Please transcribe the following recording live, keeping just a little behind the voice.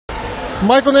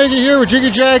Michael Nagy here with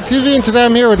Jiggy Jag TV, and today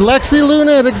I'm here with Lexi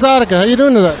Luna at EXXXOTICA. How you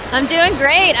doing today? I'm doing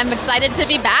great. I'm excited to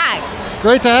be back.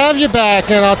 Great to have you back,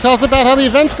 and tell us about how the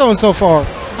event's going so far.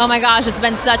 Oh my gosh, it's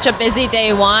been such a busy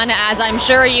day one, as I'm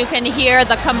sure you can hear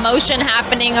the commotion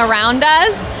happening around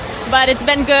us. But it's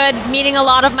been good meeting a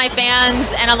lot of my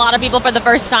fans and a lot of people for the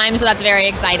first time, so that's very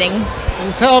exciting.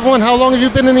 And tell everyone, how long have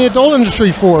you been in the adult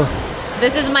industry for?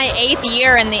 This is my 8th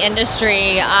year in the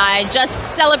industry. I just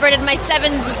celebrated my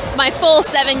full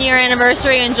 7-year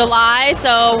anniversary in July,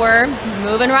 so we're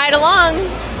moving right along.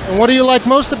 And what do you like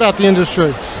most about the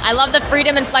industry? I love the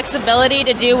freedom and flexibility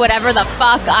to do whatever the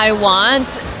fuck I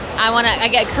want. I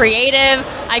get creative.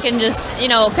 I can just,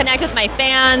 connect with my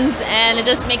fans, and it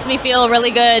just makes me feel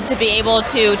really good to be able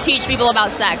to teach people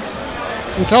about sex.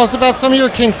 And tell us about some of your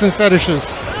kinks and fetishes.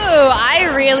 Ooh,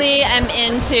 I really am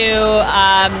into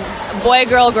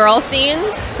boy-girl-girl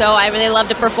scenes, so I really love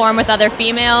to perform with other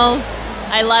females.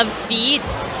 I love feet.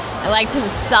 I like to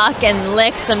suck and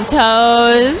lick some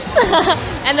toes.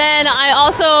 And then I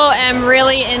also am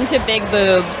really into big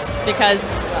boobs because,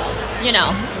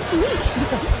 well,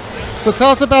 So tell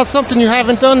us about something you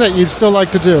haven't done that you'd still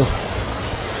like to do.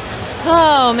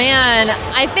 Oh man,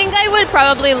 I think I would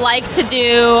probably like to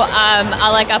do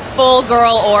like a full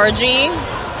girl orgy.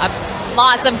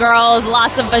 Lots of girls,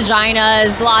 lots of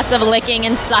vaginas, lots of licking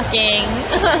and sucking.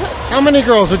 How many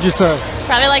girls would you say?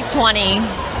 Probably like 20.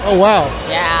 Oh wow.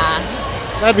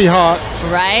 Yeah. That'd be hot.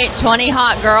 Right? 20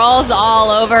 hot girls all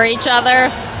over each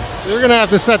other. You're gonna have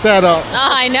to set that up. Oh,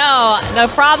 I know. The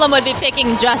problem would be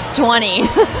picking just 20.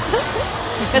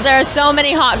 Because there are so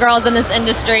many hot girls in this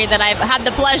industry that I've had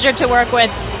the pleasure to work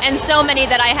with, and so many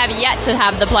that I have yet to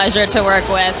have the pleasure to work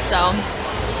with, so.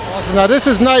 Awesome. Now this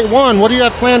is night one. What do you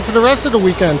have planned for the rest of the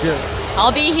weekend here?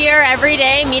 I'll be here every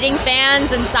day meeting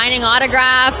fans and signing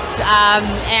autographs,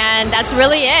 and that's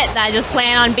really it. I just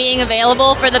plan on being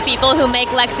available for the people who make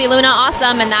Lexi Luna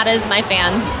awesome, and that is my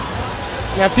fans.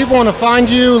 Now if people want to find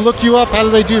you, look you up, how do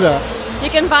they do that? You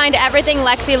can find everything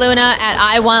Lexi Luna at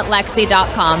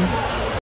iwantlexi.com.